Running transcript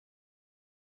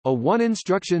A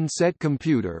one-instruction set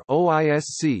computer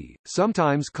 (OISC),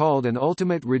 sometimes called an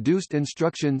ultimate reduced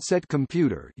instruction set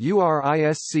computer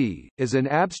 (URISC), is an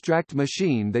abstract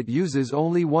machine that uses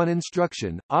only one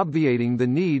instruction, obviating the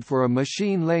need for a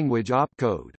machine language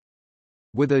opcode.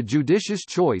 With a judicious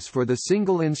choice for the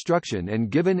single instruction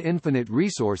and given infinite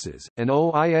resources, an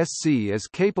OISC is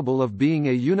capable of being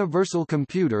a universal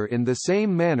computer in the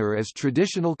same manner as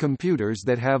traditional computers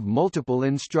that have multiple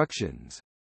instructions.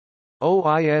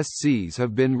 OISCs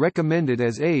have been recommended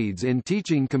as aids in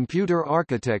teaching computer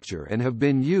architecture and have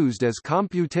been used as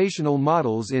computational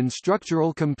models in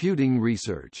structural computing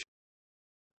research.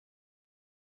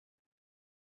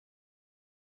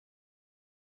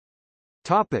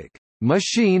 Topic: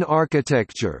 Machine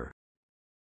architecture.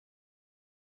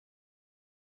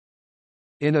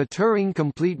 In a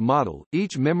Turing-complete model,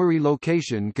 each memory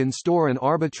location can store an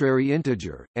arbitrary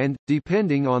integer, and,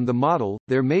 depending on the model,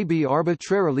 there may be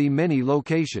arbitrarily many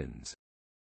locations.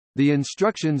 The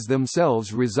instructions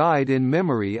themselves reside in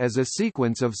memory as a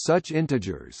sequence of such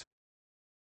integers.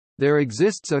 There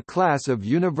exists a class of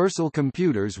universal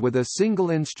computers with a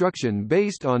single instruction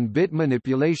based on bit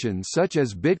manipulation such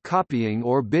as bit copying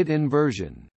or bit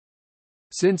inversion.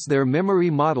 Since their memory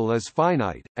model is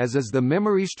finite, as is the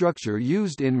memory structure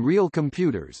used in real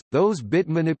computers, those bit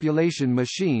manipulation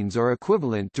machines are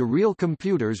equivalent to real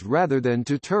computers rather than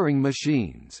to Turing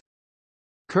machines.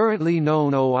 Currently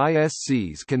known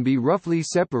OISCs can be roughly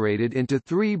separated into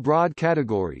three broad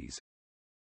categories: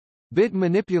 bit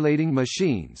manipulating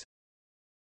machines,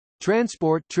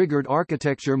 transport-triggered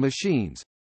architecture machines,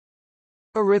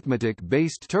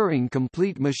 arithmetic-based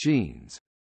Turing-complete machines.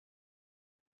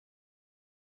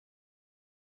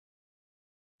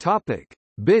 Topic: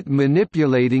 Bit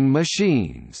manipulating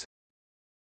machines.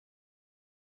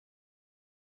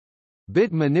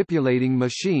 Bit manipulating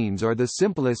machines are the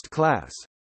simplest class.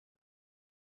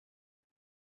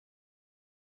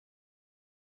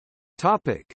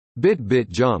 Topic: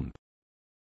 BitBitJump.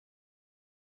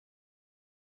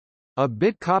 A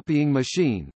bit-copying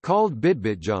machine, called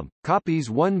BitBitJump, copies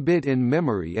one bit in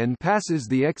memory and passes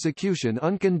the execution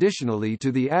unconditionally to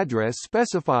the address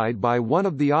specified by one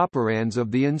of the operands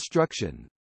of the instruction.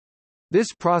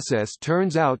 This process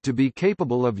turns out to be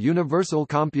capable of universal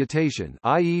computation,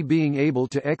 i.e. being able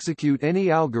to execute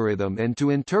any algorithm and to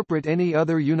interpret any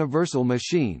other universal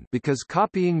machine, because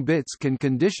copying bits can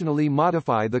conditionally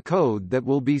modify the code that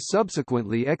will be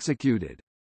subsequently executed.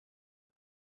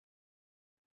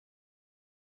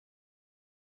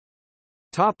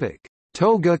 Topic: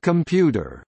 Toga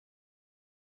computer.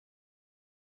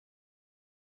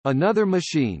 Another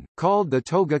machine, called the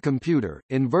Toga computer,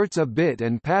 inverts a bit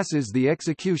and passes the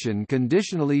execution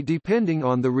conditionally depending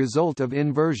on the result of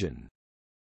inversion.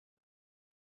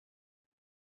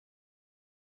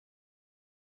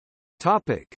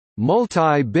 Topic: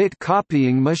 Multi-bit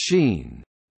copying machine.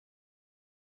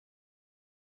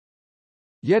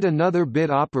 Yet another bit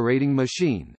operating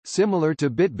machine, similar to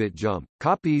BitBitJump,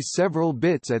 copies several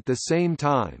bits at the same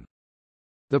time.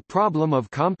 The problem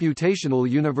of computational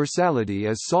universality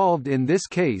is solved in this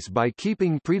case by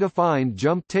keeping predefined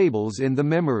jump tables in the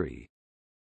memory.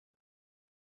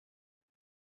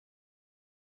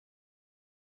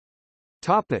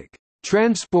 Topic: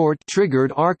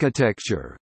 Transport-triggered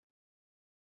architecture.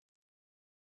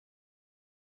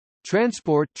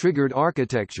 Transport-triggered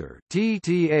architecture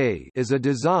 (TTA) is a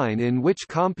design in which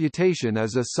computation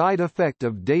is a side effect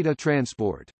of data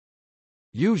transport.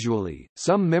 Usually,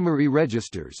 some memory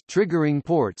registers triggering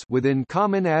ports within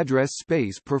common address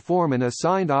space perform an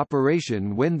assigned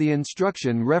operation when the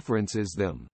instruction references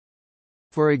them.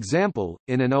 For example,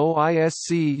 in an OISC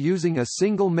using a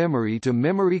single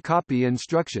memory-to-memory copy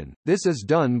instruction, this is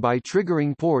done by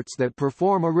triggering ports that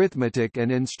perform arithmetic and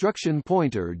instruction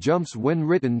pointer jumps when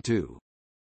written to.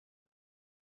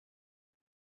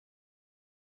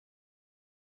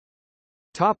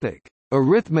 Topic: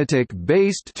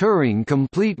 Arithmetic-based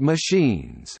Turing-complete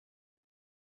machines.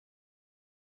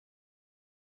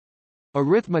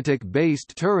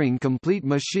 Arithmetic-based Turing-complete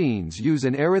machines use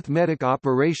an arithmetic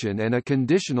operation and a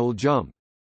conditional jump.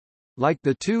 Like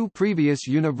the two previous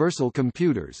universal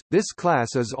computers, this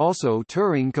class is also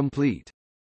Turing-complete.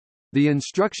 The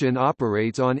instruction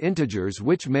operates on integers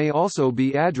which may also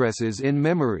be addresses in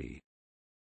memory.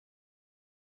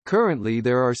 Currently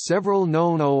there are several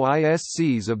known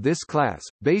OISCs of this class,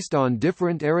 based on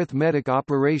different arithmetic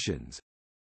operations.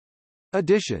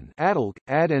 Addition, ADDLC,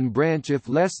 add and branch if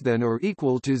less than or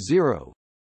equal to 0.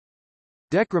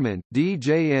 Decrement,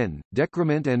 DJN,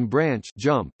 decrement and branch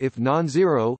jump, if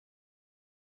non-zero.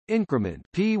 Increment,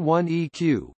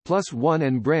 P1EQ, plus 1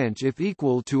 and branch if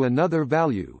equal to another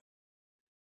value.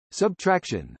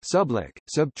 Subtraction Subleq,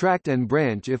 subtract and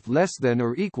branch if less than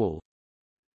or equal.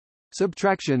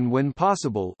 Subtraction when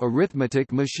possible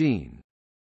Arithmetic Machine.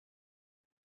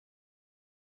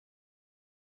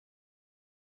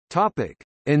 Topic: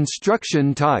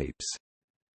 Instruction types.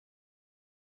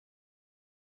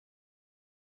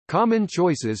 Common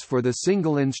choices for the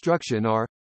single instruction are: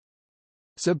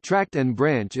 subtract and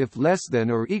branch if less than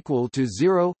or equal to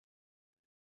 0,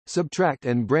 subtract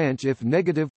and branch if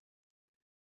negative,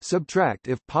 subtract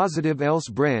if positive else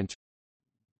branch,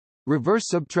 reverse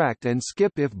subtract and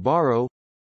skip if borrow,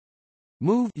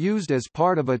 move used as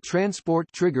part of a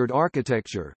transport-triggered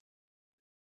architecture,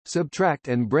 subtract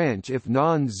and branch if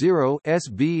non-zero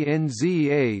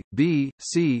SBNZA, B,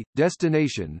 C,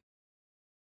 destination,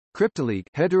 Cryptoleq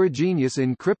heterogeneous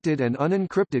encrypted and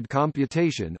unencrypted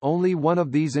computation. Only one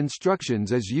of these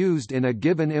instructions is used in a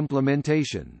given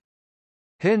implementation.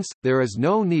 Hence, there is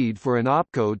no need for an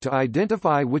opcode to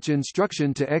identify which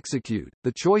instruction to execute.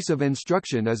 The choice of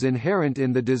instruction is inherent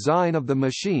in the design of the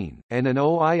machine, and an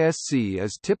OISC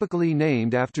is typically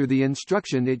named after the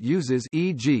instruction it uses,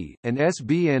 e.g., an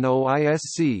SBN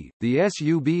OISC, the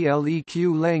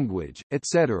SUBLEQ language,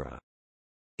 etc.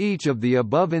 Each of the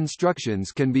above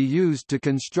instructions can be used to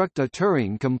construct a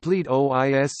Turing-complete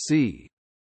OISC.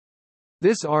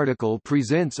 This article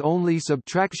presents only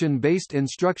subtraction-based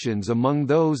instructions among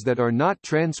those that are not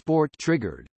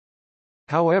transport-triggered.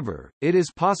 However, it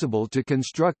is possible to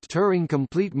construct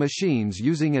Turing-complete machines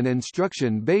using an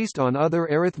instruction based on other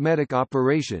arithmetic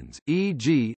operations,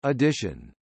 e.g.,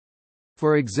 addition.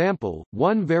 For example,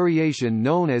 one variation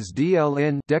known as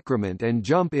DLN decrement and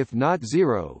jump if not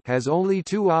 0 has only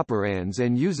two operands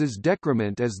and uses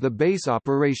decrement as the base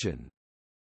operation.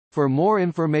 For more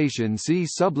information see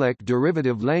Subleq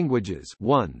derivative languages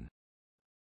 1.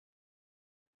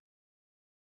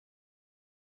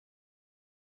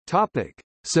 Topic: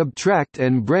 Subtract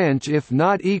and branch if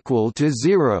not equal to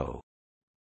 0.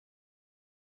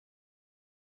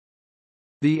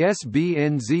 The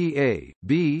SBNZA,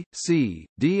 B, C,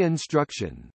 D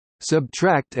instruction,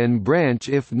 subtract and branch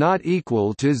if not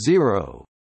equal to 0,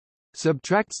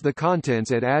 subtracts the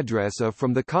contents at address A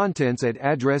from the contents at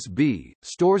address B,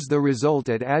 stores the result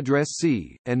at address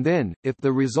C, and then, if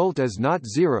the result is not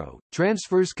 0,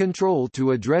 transfers control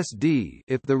to address D.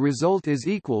 If the result is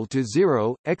equal to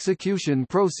 0, execution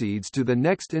proceeds to the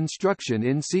next instruction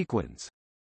in sequence.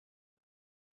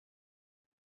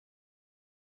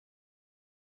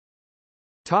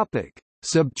 Topic: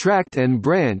 Subtract and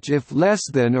branch if less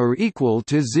than or equal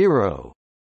to 0.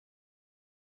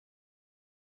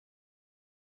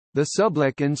 The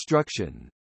Subleq instruction,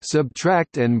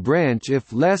 subtract and branch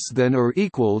if less than or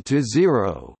equal to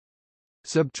 0,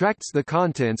 subtracts the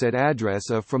contents at address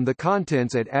A from the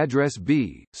contents at address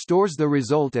B, stores the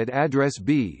result at address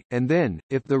B, and then,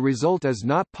 if the result is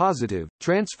not positive,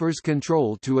 transfers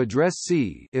control to address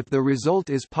C. If the result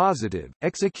is positive,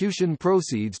 execution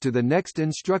proceeds to the next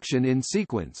instruction in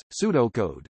sequence,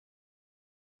 pseudocode.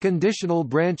 Conditional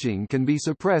branching can be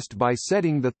suppressed by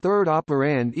setting the third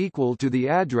operand equal to the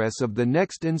address of the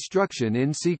next instruction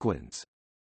in sequence.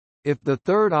 If the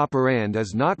third operand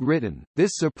is not written,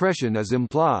 this suppression is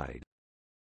implied.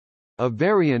 A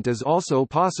variant is also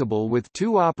possible with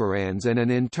two operands and an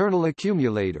internal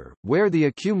accumulator, where the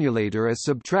accumulator is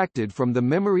subtracted from the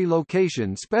memory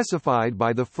location specified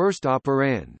by the first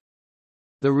operand.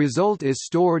 The result is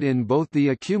stored in both the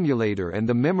accumulator and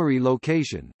the memory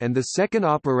location, and the second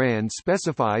operand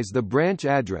specifies the branch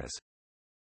address.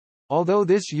 Although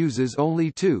this uses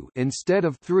only 2 instead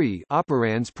of 3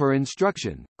 operands per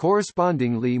instruction,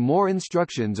 correspondingly more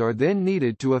instructions are then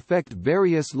needed to effect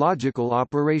various logical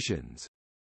operations.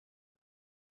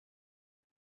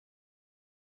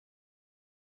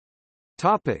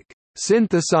 Topic: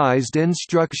 Synthesized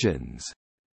instructions.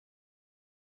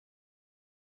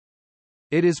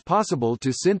 It is possible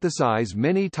to synthesize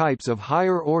many types of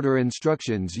higher-order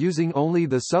instructions using only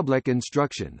the Subleq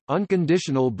instruction,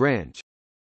 unconditional branch.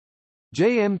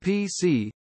 JMPC.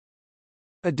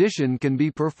 Addition can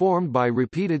be performed by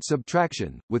repeated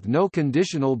subtraction, with no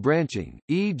conditional branching,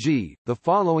 e.g., the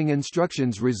following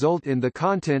instructions result in the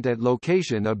content at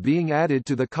location A being added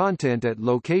to the content at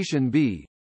location B.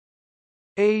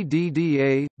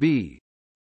 ADDA, B.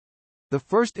 The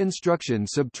first instruction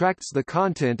subtracts the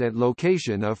content at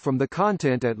location A from the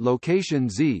content at location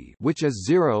Z, which is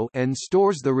 0, and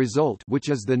stores the result, which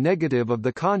is the negative of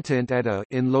the content at A,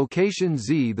 in location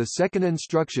Z. The second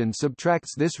instruction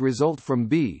subtracts this result from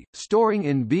B, storing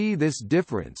in B this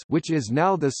difference, which is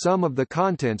now the sum of the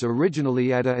contents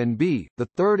originally at A and B. The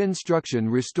third instruction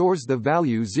restores the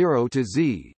value 0 to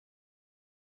Z.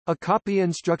 A copy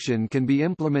instruction can be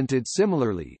implemented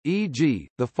similarly, e.g.,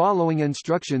 the following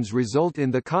instructions result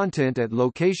in the content at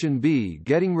location B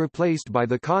getting replaced by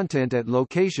the content at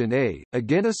location A,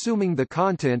 again assuming the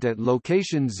content at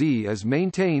location Z is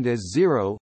maintained as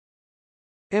 0.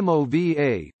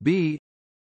 MOVA, B.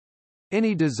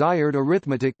 Any desired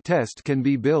arithmetic test can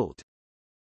be built.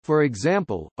 For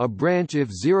example, a branch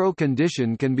if zero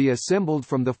condition can be assembled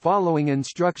from the following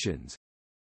instructions.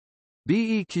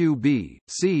 BEQB,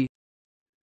 C.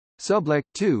 Sublec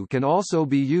 2 can also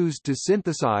be used to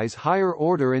synthesize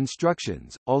higher-order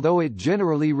instructions, although it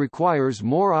generally requires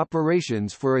more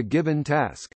operations for a given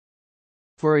task.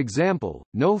 For example,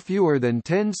 no fewer than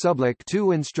 10 Sublec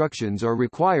 2 instructions are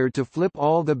required to flip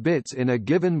all the bits in a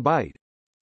given byte.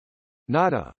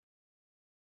 Nada.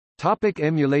 Topic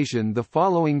emulation. The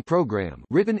following program,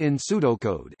 written in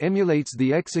pseudocode, emulates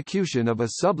the execution of a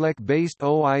Sublec-based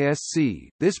OISC.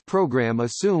 This program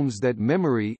assumes that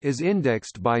memory is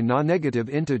indexed by non-negative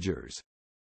integers.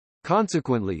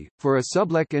 Consequently, for a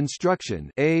Sublec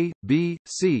instruction A, B,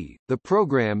 C, the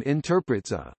program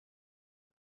interprets a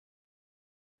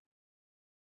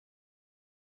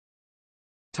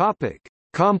Topic: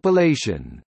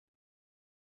 Compilation.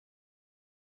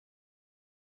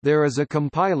 There is a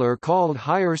compiler called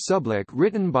Higher Sublec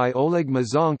written by Oleg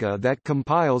Mazonka that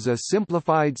compiles a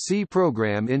simplified C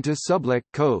program into Sublec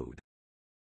code.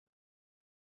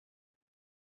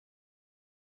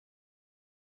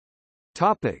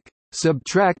 Topic: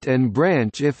 Subtract and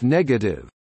branch if negative.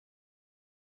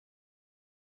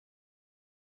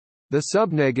 The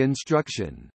subneg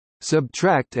instruction,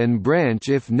 subtract and branch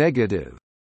if negative,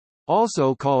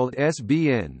 also called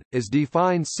SBN, is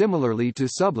defined similarly to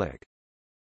Sublec.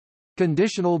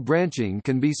 Conditional branching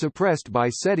can be suppressed by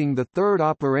setting the third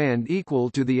operand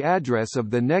equal to the address of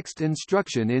the next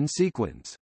instruction in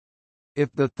sequence.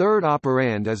 If the third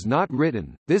operand is not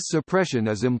written, this suppression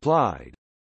is implied.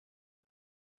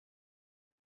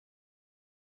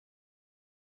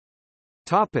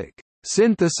 Topic: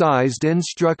 Synthesized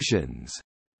instructions.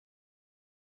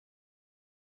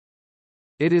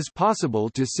 It is possible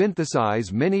to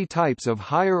synthesize many types of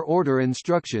higher-order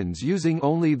instructions using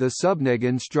only the subneg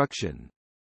instruction.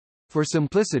 For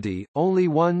simplicity, only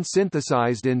one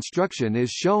synthesized instruction is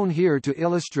shown here to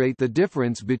illustrate the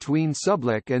difference between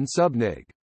sublec and subneg.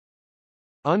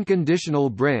 Unconditional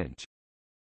branch.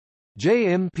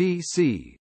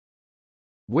 JMPC,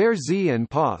 where Z and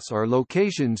POS are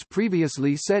locations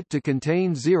previously set to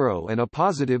contain 0 and a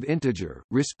positive integer,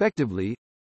 respectively.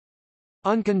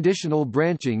 Unconditional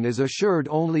branching is assured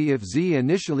only if Z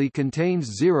initially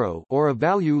contains 0 or a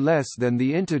value less than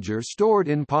the integer stored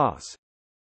in POS.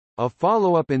 A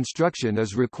follow-up instruction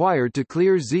is required to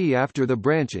clear Z after the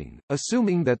branching,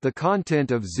 assuming that the content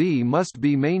of Z must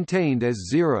be maintained as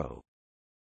 0.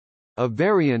 A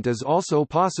variant is also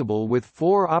possible with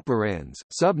 4 operands,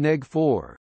 subneg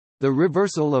 4. The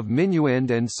reversal of minuend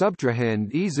and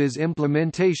subtrahend eases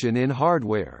implementation in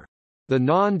hardware. The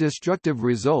non-destructive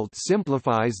result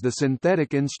simplifies the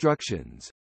synthetic instructions.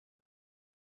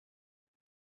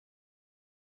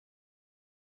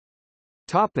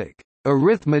 Topic: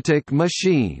 Arithmetic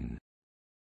machine.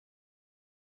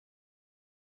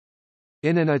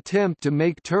 In an attempt to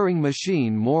make Turing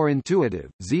machine more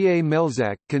intuitive, Z.A.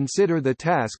 Melzack consider the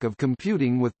task of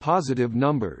computing with positive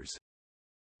numbers.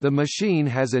 The machine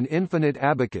has an infinite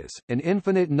abacus, an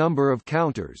infinite number of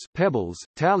counters, pebbles,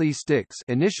 tally sticks,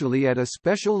 initially at a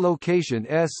special location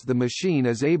S. The machine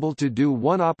is able to do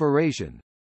one operation.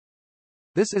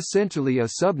 This essentially a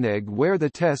subneg where the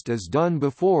test is done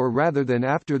before rather than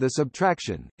after the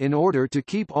subtraction, in order to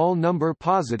keep all number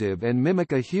positive and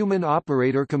mimic a human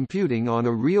operator computing on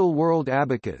a real-world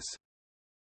abacus.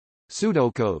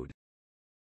 Pseudocode.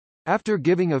 After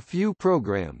giving a few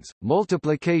programs,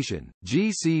 multiplication,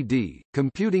 GCD,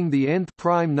 computing the nth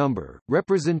prime number,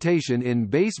 representation in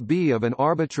base B of an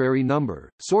arbitrary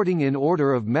number, sorting in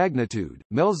order of magnitude,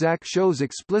 Melzack shows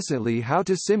explicitly how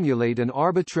to simulate an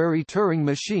arbitrary Turing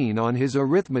machine on his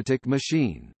arithmetic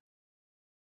machine.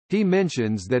 He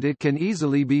mentions that it can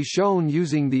easily be shown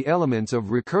using the elements of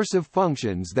recursive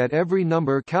functions that every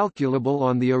number calculable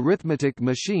on the arithmetic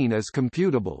machine is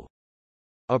computable.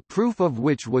 A proof of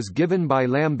which was given by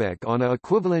Lambeck on a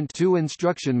equivalent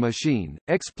two-instruction machine,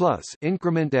 x plus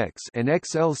increment x and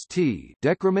x else t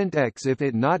decrement x if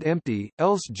it not empty,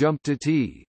 else jump to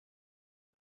t.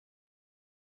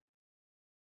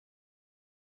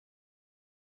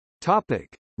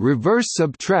 Topic: Reverse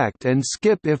subtract and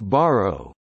skip if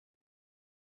borrow.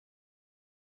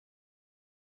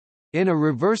 In a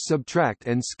reverse subtract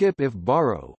and skip if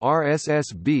borrow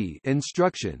 (RSSB)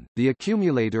 instruction, the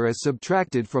accumulator is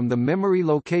subtracted from the memory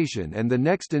location and the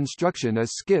next instruction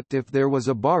is skipped if there was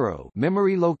a borrow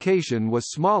memory location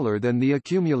was smaller than the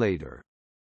accumulator.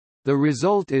 The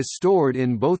result is stored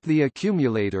in both the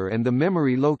accumulator and the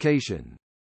memory location.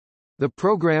 The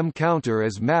program counter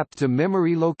is mapped to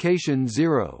memory location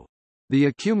 0. The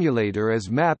accumulator is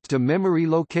mapped to memory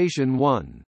location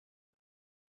 1.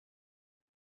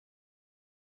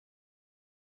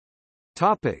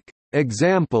 Topic.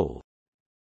 Example.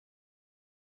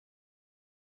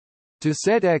 To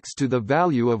set x to the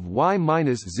value of y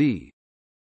minus z.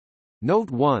 Note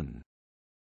 1.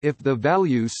 If the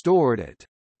value stored at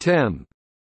temp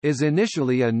is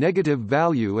initially a negative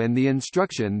value and the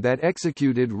instruction that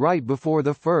executed right before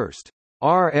the first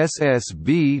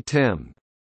RSSB temp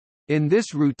in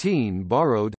this routine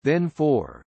borrowed, then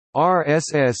for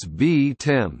RSSB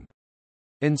temp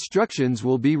instructions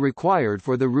will be required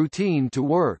for the routine to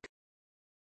work.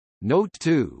 Note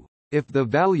 2. If the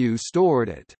value stored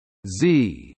at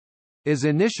z is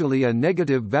initially a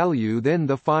negative value, then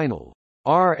the final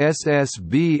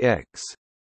RSSBX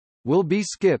will be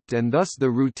skipped and thus the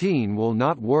routine will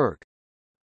not work.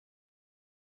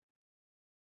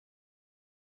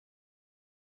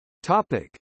 Topic: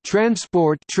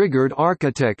 Transport-triggered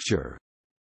architecture.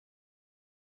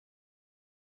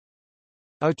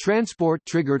 A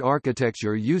transport-triggered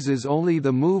architecture uses only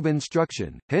the move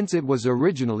instruction, hence it was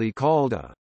originally called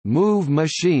a move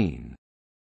machine.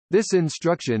 This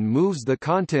instruction moves the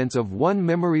contents of one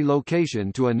memory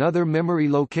location to another memory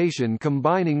location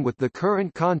combining with the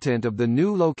current content of the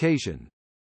new location.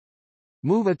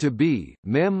 Move A to B,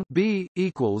 mem B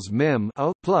equals mem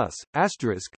A plus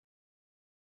asterisk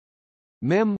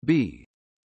mem B,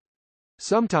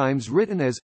 sometimes written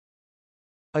as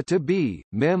A to B,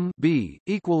 mem B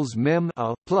equals mem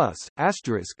A plus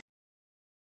asterisk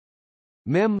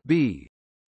mem B.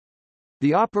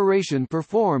 The operation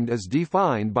performed is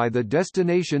defined by the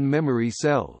destination memory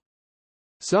cell.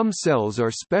 Some cells are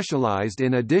specialized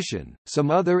in addition, some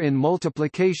other in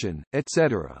multiplication,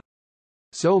 etc.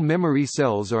 So memory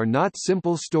cells are not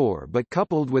simple store but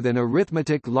coupled with an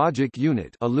arithmetic logic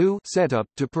unit setup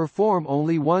to perform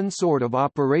only one sort of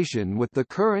operation with the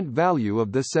current value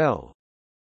of the cell.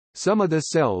 Some of the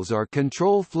cells are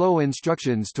control flow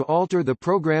instructions to alter the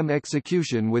program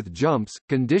execution with jumps,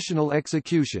 conditional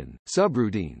execution,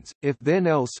 subroutines, if then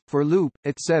else, for loop,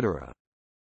 etc.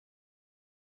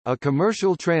 A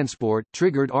commercial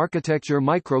transport-triggered architecture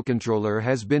microcontroller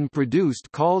has been produced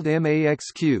called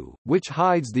MAXQ, which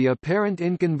hides the apparent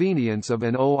inconvenience of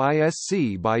an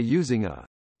OISC by using a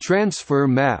transfer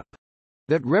map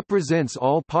that represents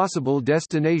all possible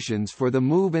destinations for the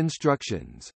move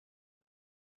instructions.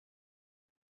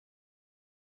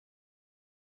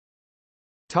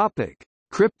 Topic: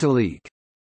 Cryptoleq.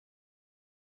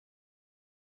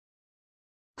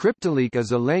 Cryptoleq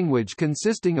is a language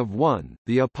consisting of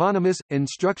the eponymous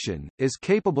instruction, is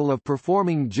capable of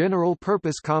performing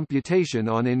general-purpose computation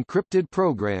on encrypted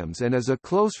programs and is a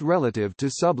close relative to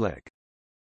Subleq.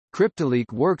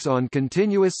 Cryptoleq works on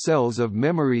continuous cells of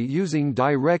memory using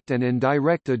direct and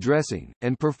indirect addressing,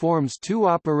 and performs two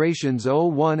operations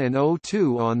O1 and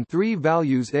O2 on three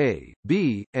values A,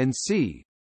 B, and C.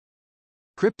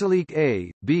 Cryptoleq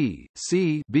A, B,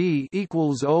 C B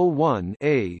equals O1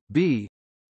 A, B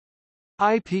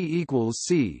IP equals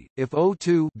C, if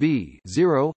O2 B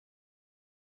 0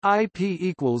 IP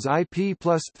equals IP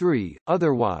plus 3,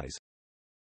 otherwise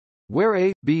where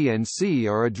A, B and C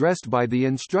are addressed by the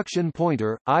instruction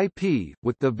pointer, IP,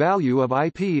 with the value of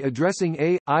IP addressing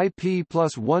A, IP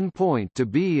plus 1 point to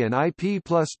B and IP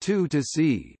plus 2 to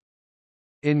C.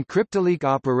 In Cryptoleq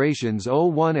operations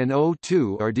O1 and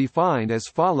O2 are defined as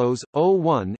follows: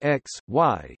 O1 x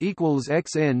y equals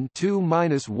xn2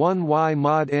 minus 1 y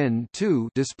mod n2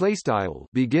 display style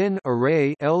begin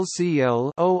array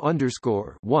LCL O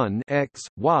underscore 1 x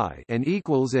y and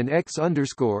equals an x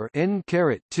underscore n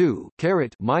caret 2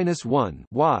 caret minus 1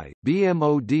 y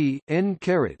BMOD n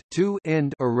caret 2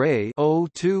 end array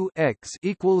O2 x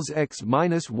equals x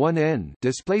minus 1 n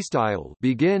display style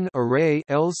begin array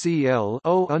LCL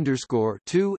O underscore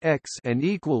 2 x and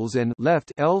equals and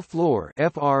left L floor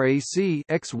frac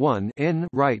x1 n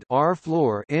right R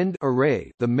floor end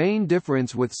array. The main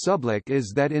difference with Subleq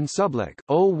is that in Subleq,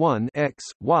 O1 x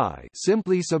y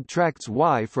simply subtracts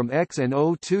y from x and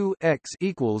O2 x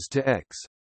equals to x.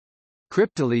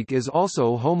 Cryptoleq is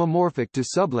also homomorphic to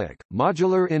Subleq.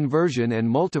 Modular inversion and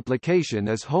multiplication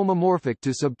is homomorphic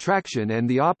to subtraction, and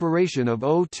the operation of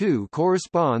O2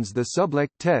 corresponds the Subleq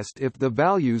test if the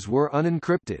values were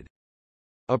unencrypted.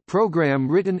 A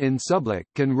program written in Cryptoleq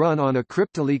can run on a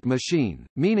Cryptoleq machine,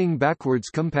 meaning backwards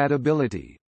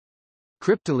compatibility.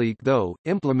 Cryptoleq, though,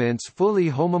 implements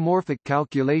fully homomorphic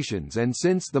calculations, and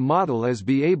since the model is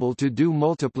able to do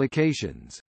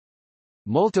multiplications.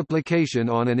 Multiplication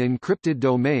on an encrypted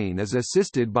domain is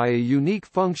assisted by a unique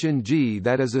function G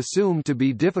that is assumed to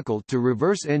be difficult to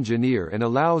reverse engineer and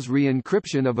allows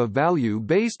re-encryption of a value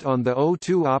based on the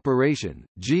O2 operation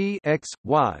G x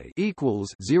y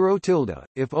equals 0 tilde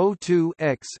if O2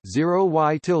 x 0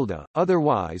 y tilde.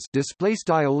 Otherwise, display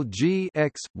style G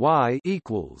x y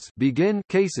equals begin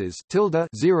cases tilde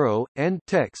 0 and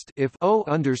text if O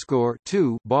underscore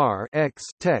 2 bar x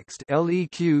text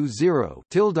leq 0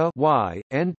 tilde y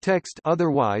and text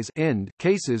otherwise end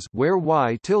cases where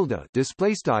y tilde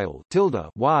display style tilde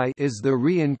y is the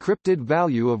re-encrypted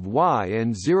value of y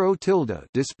and 0 tilde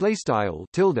display style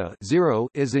tilde 0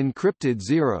 is encrypted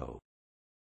 0.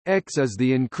 X is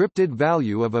the encrypted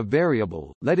value of a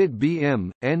variable, let it be m,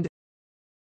 and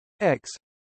x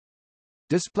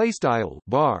display style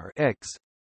bar x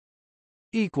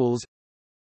equals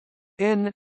n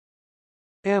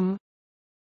m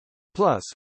plus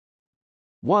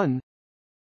 1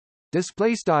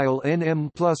 display style nm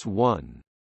plus 1.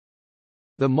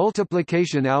 The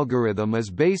multiplication algorithm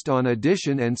is based on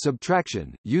addition and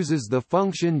subtraction, uses the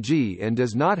function g and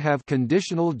does not have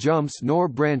conditional jumps nor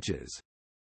branches.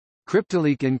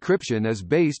 Cryptoleq encryption is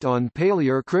based on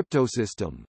Palir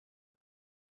cryptosystem.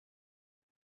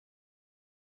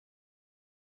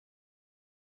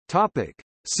 Topic.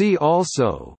 See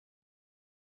also: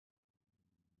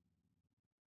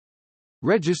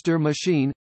 Register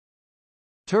machine,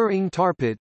 Turing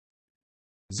tarpit,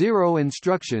 Zero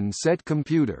instruction set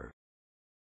computer.